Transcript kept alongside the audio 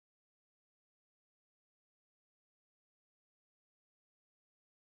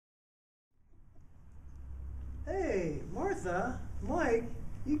Martha, Mike,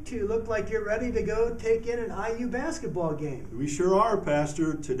 you two look like you're ready to go take in an IU basketball game. We sure are,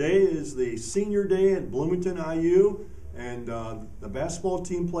 Pastor. Today is the senior day at Bloomington IU, and the basketball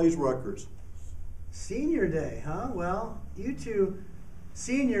team plays Rutgers. Senior day, huh? Well, you two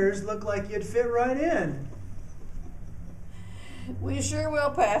seniors look like you'd fit right in. We sure will,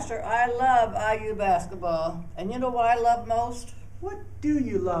 Pastor. I love IU basketball. And you know what I love most? What do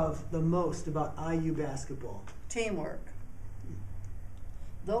you love the most about IU basketball? Teamwork.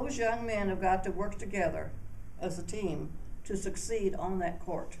 Those young men have got to work together as a team to succeed on that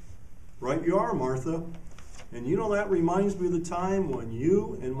court. Right you are, Martha. And you know, that reminds me of the time when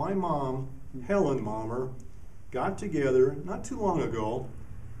you and my mom, Helen Mommer, got together not too long ago,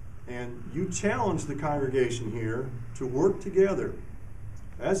 and you challenged the congregation here to work together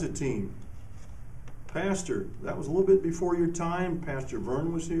as a team. Pastor, that was a little bit before your time. Pastor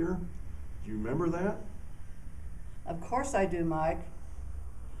Vern was here. Do you remember that? Of course I do, Mike.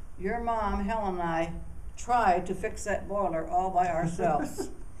 Your mom, Helen, and I tried to fix that boiler all by ourselves.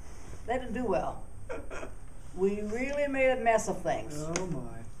 They didn't do well. We really made a mess of things. Oh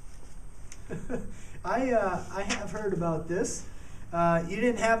my. I have heard about this. You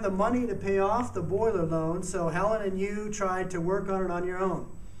didn't have the money to pay off the boiler loan, so Helen and you tried to work on it on your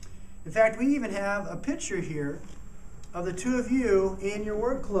own. In fact, we even have a picture here of the two of you in your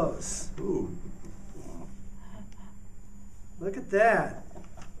work clothes. Ooh. Look at that.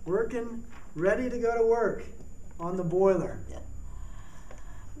 Working, ready to go to work on the boiler.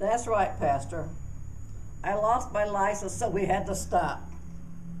 That's right, Pastor. I lost my license, so we had to stop.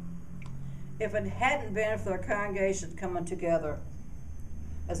 If it hadn't been for the congregation coming together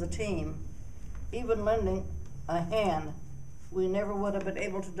as a team, even lending a hand, we never would have been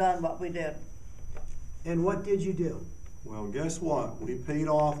able to done what we did. And what did you do? Well, guess what? We paid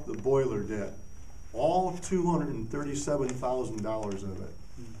off the boiler debt, all $237,000 of it.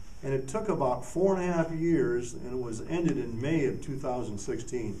 And it took about 4.5 years, and it was ended in May of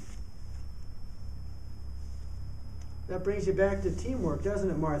 2016. That brings you back to teamwork,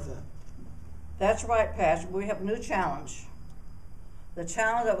 doesn't it, Martha? That's right, Pastor. We have a new challenge. The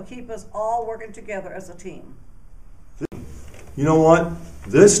challenge that will keep us all working together as a team. You know what?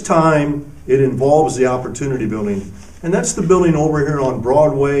 This time it involves the Opportunity Building. And that's the building over here on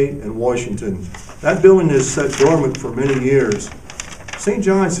Broadway and Washington. That building has sat dormant for many years. St.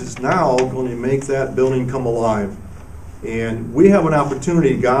 John's is now going to make that building come alive. And we have an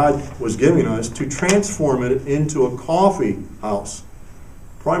opportunity God was giving us to transform it into a coffee house,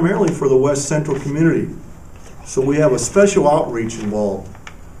 primarily for the West Central community. So we have a special outreach involved.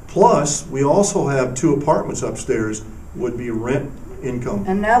 Plus, we also have 2 apartments upstairs, would be rent income.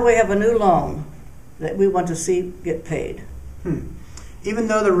 And now we have a new loan that we want to see get paid. Even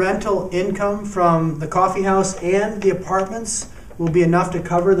though the rental income from the coffee house and the apartments will be enough to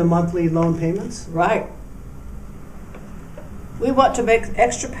cover the monthly loan payments? Right. We want to make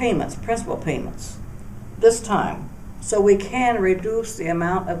extra payments, principal payments, this time, so we can reduce the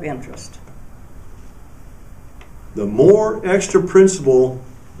amount of interest. The more extra principal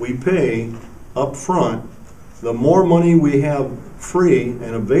we pay up front, the more money we have free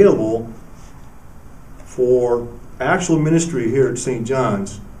and available for actual ministry here at St.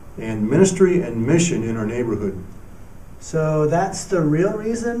 John's and ministry and mission in our neighborhood. So that's the real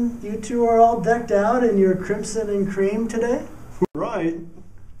reason you two are all decked out in your crimson and cream today? Right.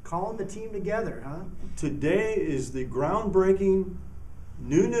 Calling the team together, huh? Today is the groundbreaking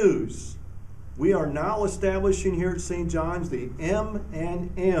new news. We are now establishing here at St. John's the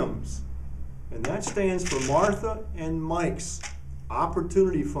M&M's. And that stands for Martha and Mike's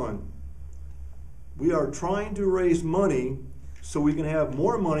Opportunity Fund. We are trying to raise money so we can have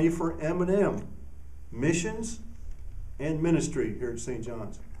more money for M&M, missions and ministry here at St.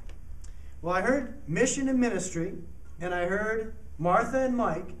 John's. Well, I heard mission and ministry, and I heard Martha and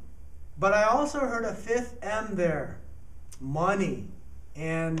Mike, but I also heard a 5th M there, money.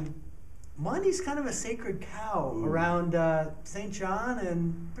 And money's kind of a sacred cow around St. John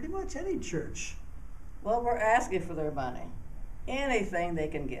and pretty much any church. Well, we're asking for their money. Anything they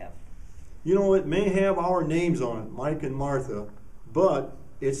can give. You know, it may have our names on it, Mike and Martha, but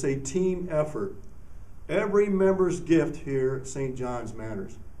it's a team effort. Every member's gift here at St. John's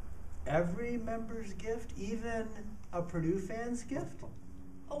matters. Every member's gift, even a Purdue fan's gift?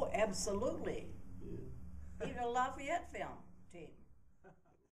 Oh, absolutely. Even a Lafayette film.